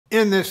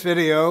In this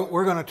video,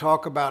 we're going to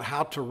talk about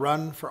how to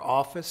run for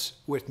office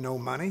with no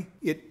money.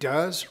 It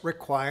does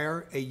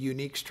require a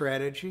unique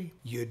strategy.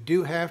 You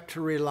do have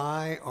to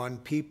rely on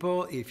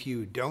people if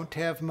you don't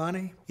have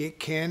money. It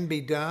can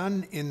be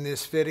done. In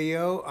this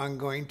video, I'm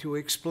going to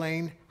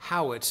explain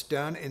how it's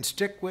done, and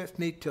stick with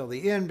me till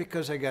the end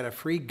because I got a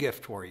free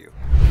gift for you.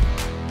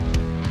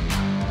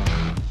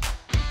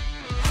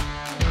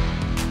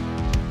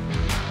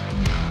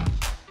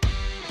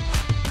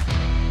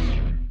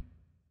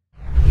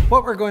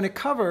 What we're going to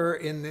cover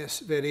in this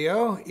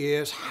video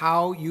is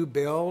how you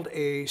build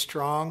a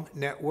strong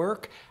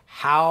network,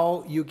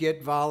 how you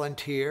get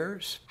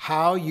volunteers,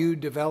 how you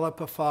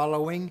develop a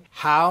following,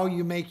 how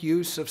you make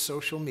use of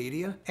social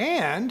media,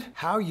 and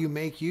how you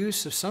make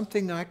use of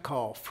something I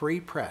call free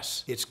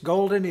press. It's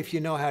golden if you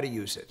know how to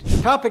use it.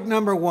 Topic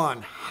number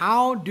one,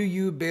 how do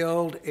you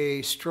build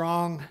a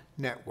strong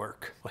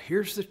network? Well,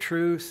 here's the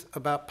truth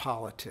about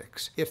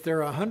politics. If there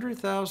are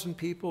 100,000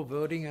 people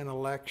voting an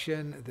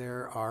election,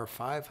 there are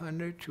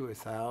 500 to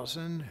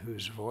 1,000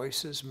 whose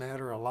voices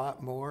matter a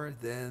lot more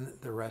than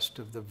the rest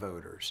of the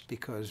voters,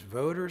 because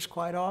voters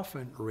quite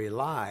often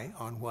rely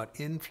on what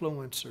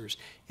influencers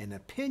and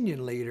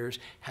opinion leaders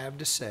have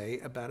to say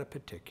about a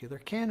particular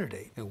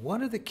candidate. And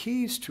one of the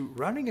keys to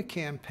running a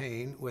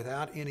campaign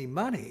without any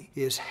money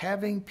is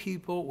having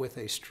people with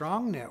a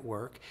strong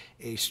network,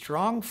 a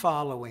strong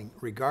following,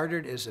 regarded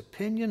as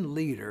opinion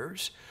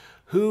leaders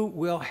who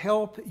will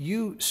help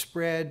you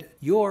spread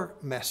your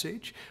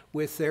message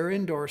with their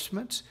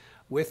endorsements,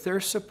 with their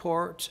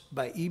support,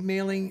 by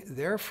emailing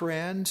their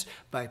friends,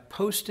 by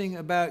posting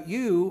about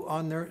you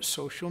on their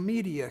social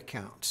media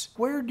accounts.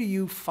 Where do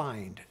you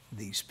find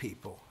these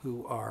people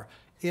who are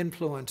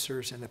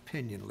influencers and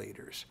opinion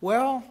leaders?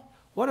 Well,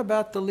 what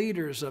about the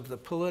leaders of the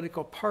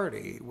political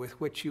party with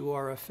which you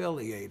are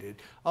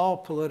affiliated? All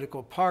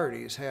political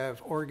parties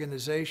have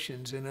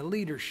organizations in a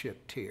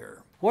leadership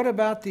tier. What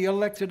about the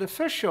elected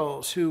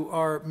officials who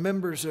are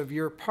members of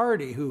your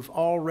party, who've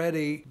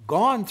already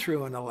gone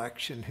through an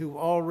election, who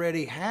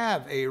already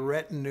have a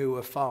retinue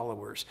of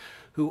followers,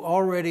 who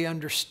already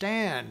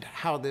understand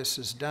how this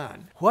is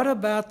done? What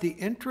about the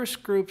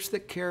interest groups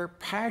that care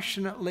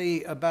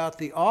passionately about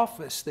the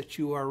office that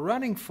you are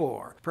running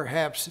for?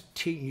 Perhaps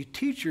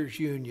teachers'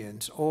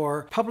 unions,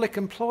 or public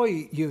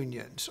employee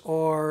unions,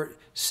 or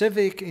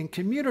civic and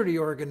community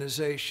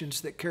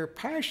organizations that care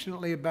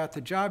passionately about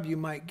the job you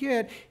might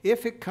get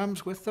if it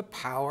comes with the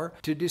power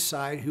to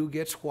decide who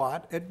gets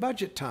what at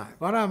budget time.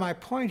 But my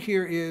point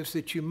here is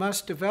that you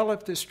must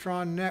develop this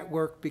strong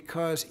network,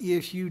 because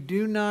if you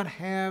do not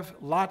have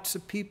lots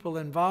of people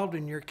involved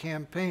in your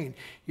campaign,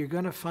 you're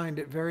going to find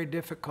it very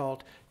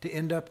difficult to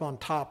end up on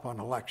top on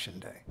election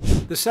day.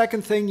 The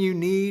second thing you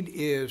need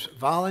is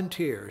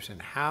volunteers.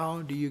 And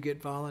how do you get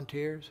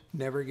volunteers?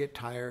 Never get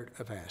tired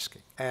of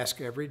asking.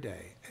 Ask every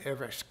day,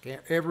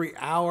 every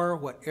hour,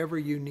 whatever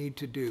you need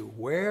to do.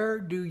 Where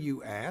do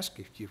you ask?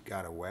 If you've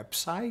got a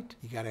website,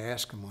 you got to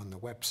ask them on the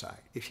website.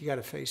 If you got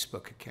a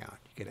Facebook account,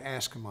 you got to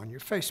ask them on your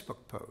Facebook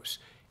posts.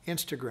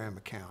 Instagram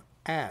account,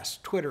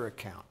 ask. Twitter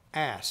account,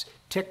 ask.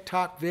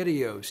 TikTok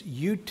videos,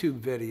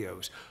 YouTube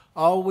videos.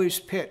 Always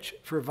pitch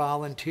for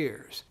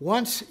volunteers.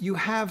 Once you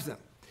have them,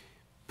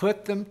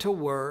 put them to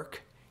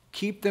work,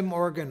 keep them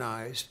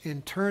organized,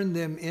 and turn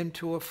them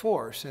into a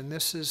force. And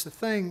this is the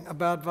thing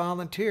about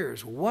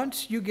volunteers.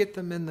 Once you get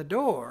them in the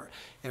door,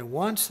 and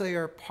once they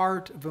are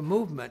part of a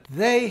movement,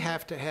 they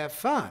have to have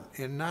fun.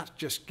 And not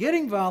just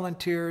getting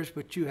volunteers,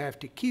 but you have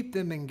to keep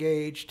them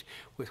engaged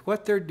with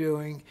what they're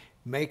doing,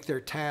 make their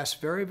tasks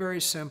very,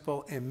 very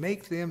simple, and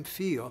make them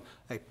feel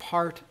a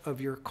part of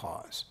your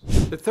cause.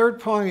 The third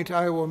point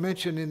I will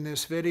mention in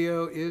this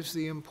video is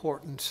the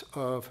importance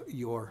of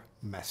your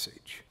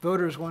message.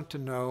 Voters want to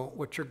know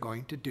what you're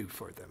going to do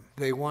for them.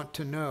 They want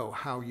to know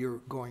how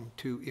you're going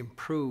to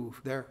improve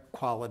their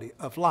quality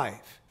of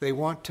life. They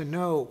want to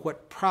know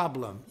what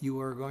problem you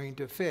are going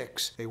to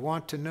fix. They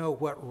want to know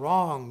what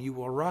wrong you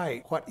will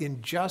right, what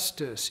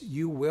injustice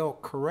you will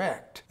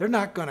correct. They're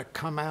not going to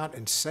come out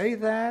and say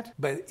that,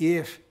 but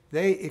if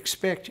they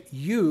expect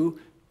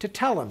you to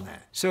tell them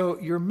that. So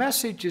your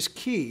message is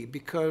key,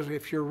 because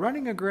if you're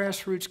running a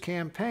grassroots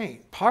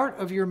campaign, part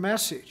of your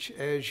message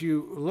as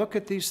you look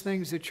at these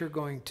things that you're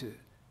going to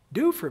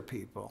do for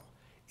people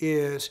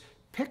is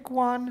pick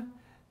one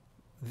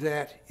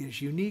that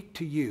is unique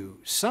to you,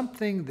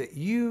 something that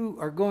you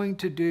are going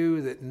to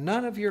do that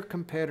none of your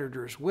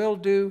competitors will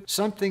do,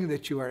 something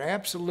that you are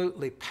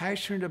absolutely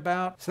passionate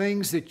about,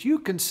 things that you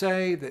can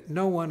say that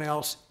no one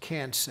else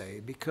can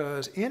say.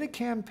 Because in a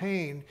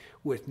campaign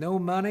with no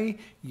money,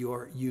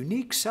 your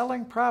unique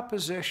selling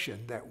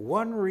proposition, that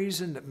one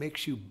reason that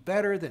makes you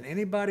better than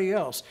anybody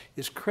else,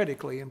 is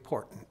critically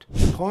important.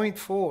 Point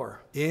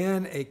 4,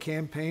 in a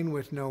campaign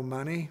with no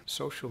money,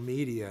 social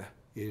media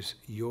is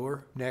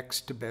your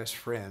next to best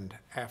friend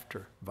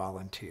after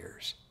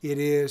volunteers. It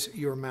is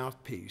your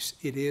mouthpiece.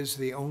 It is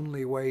the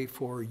only way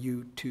for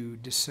you to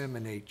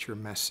disseminate your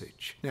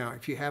message. Now,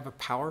 if you have a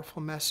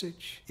powerful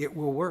message, it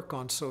will work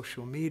on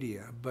social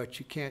media, but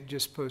you can't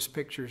just post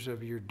pictures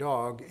of your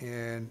dog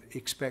and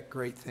expect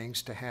great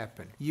things to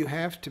happen. You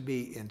have to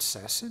be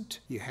incessant.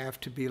 You have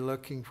to be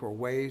looking for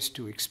ways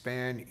to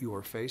expand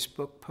your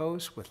Facebook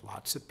posts with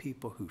lots of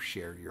people who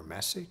share your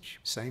message.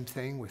 Same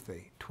thing with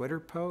a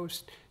Twitter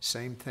post.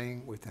 Same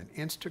thing with an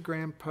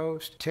Instagram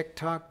post,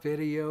 TikTok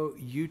video,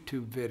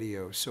 YouTube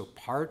video. So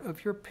part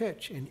of your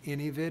pitch in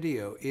any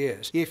video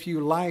is, if you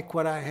like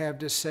what I have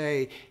to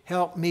say,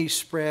 help me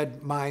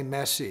spread my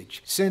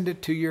message. Send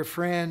it to your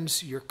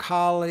friends, your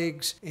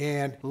colleagues,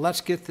 and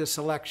let's get this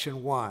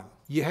election won.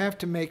 You have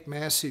to make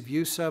massive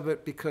use of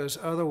it, because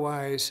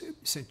otherwise,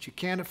 since you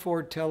can't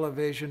afford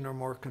television or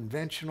more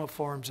conventional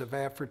forms of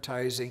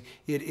advertising,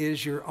 it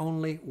is your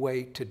only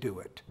way to do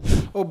it.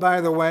 Oh, by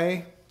the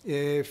way,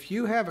 if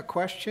you have a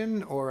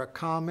question or a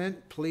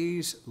comment,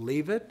 please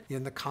leave it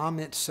in the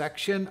comment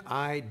section.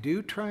 I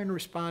do try and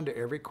respond to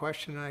every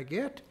question I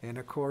get. And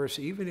of course,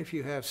 even if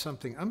you have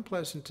something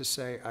unpleasant to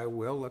say, I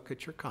will look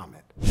at your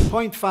comment.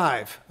 Point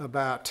 5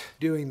 about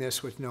doing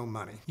this with no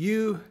money.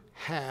 You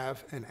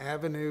have an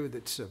avenue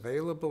that's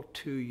available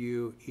to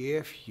you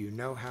if you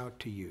know how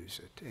to use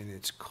it. And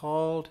it's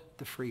called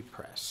the free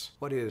press.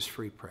 What is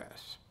free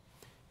press?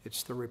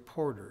 It's the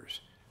reporters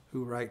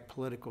who write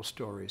political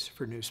stories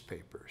for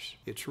newspapers.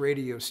 It's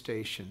radio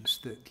stations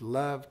that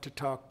love to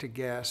talk to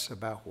guests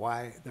about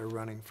why they're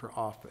running for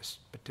office,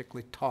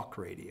 particularly talk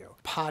radio.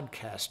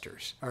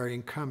 Podcasters are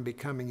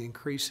becoming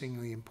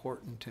increasingly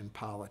important in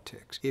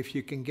politics. If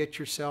you can get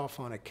yourself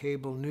on a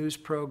cable news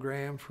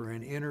program for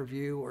an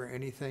interview or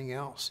anything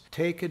else,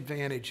 take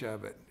advantage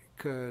of it.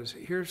 Because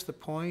here's the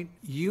point,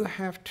 you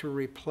have to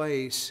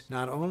replace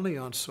not only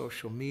on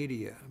social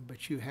media,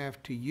 but you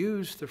have to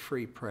use the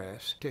free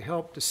press to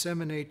help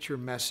disseminate your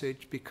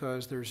message,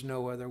 because there's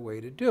no other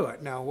way to do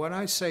it. Now, when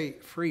I say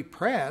free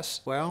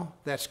press, well,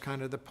 that's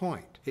kind of the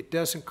point. It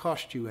doesn't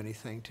cost you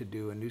anything to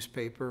do a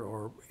newspaper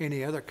or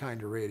any other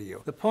kind of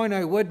radio. The point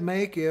I would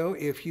make,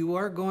 if you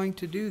are going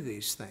to do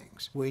these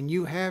things, when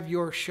you have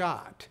your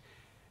shot,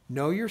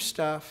 know your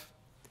stuff,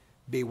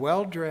 be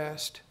well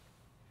dressed,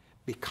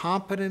 be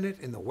competent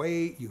in the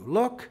way you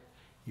look,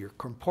 your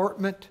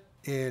comportment,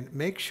 and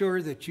make sure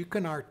that you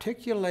can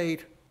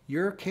articulate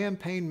your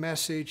campaign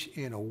message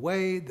in a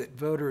way that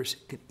voters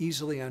can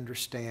easily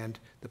understand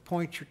the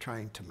point you're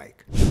trying to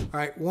make. All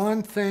right,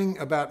 one thing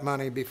about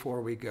money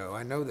before we go.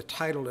 I know the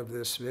title of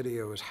this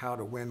video is How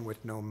to Win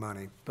with No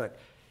Money, but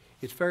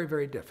it's very,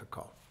 very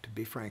difficult, to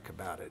be frank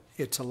about it.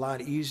 It's a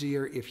lot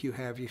easier if you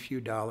have a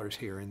few dollars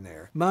here and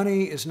there.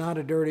 Money is not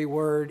a dirty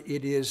word.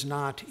 It is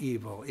not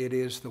evil. It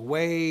is the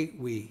way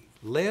we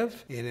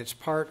live, and it's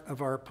part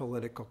of our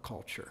political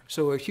culture.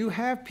 So if you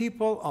have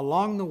people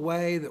along the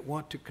way that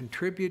want to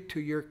contribute to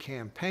your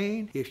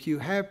campaign, if you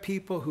have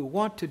people who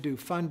want to do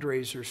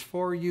fundraisers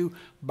for you,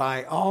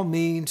 by all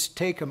means,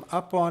 take them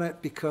up on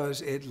it,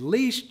 because at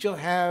least you'll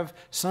have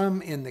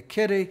some in the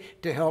kitty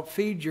to help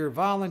feed your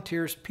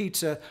volunteers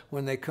pizza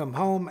when they come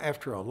home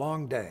after a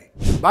long day.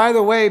 By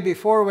the way,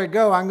 before we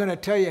go, I'm going to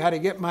tell you how to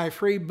get my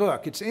free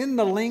book. It's in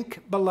the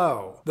link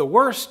below. The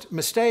Worst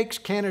Mistakes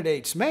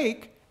Candidates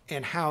Make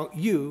and How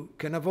You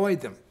Can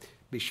Avoid Them.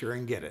 Be sure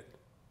and get it.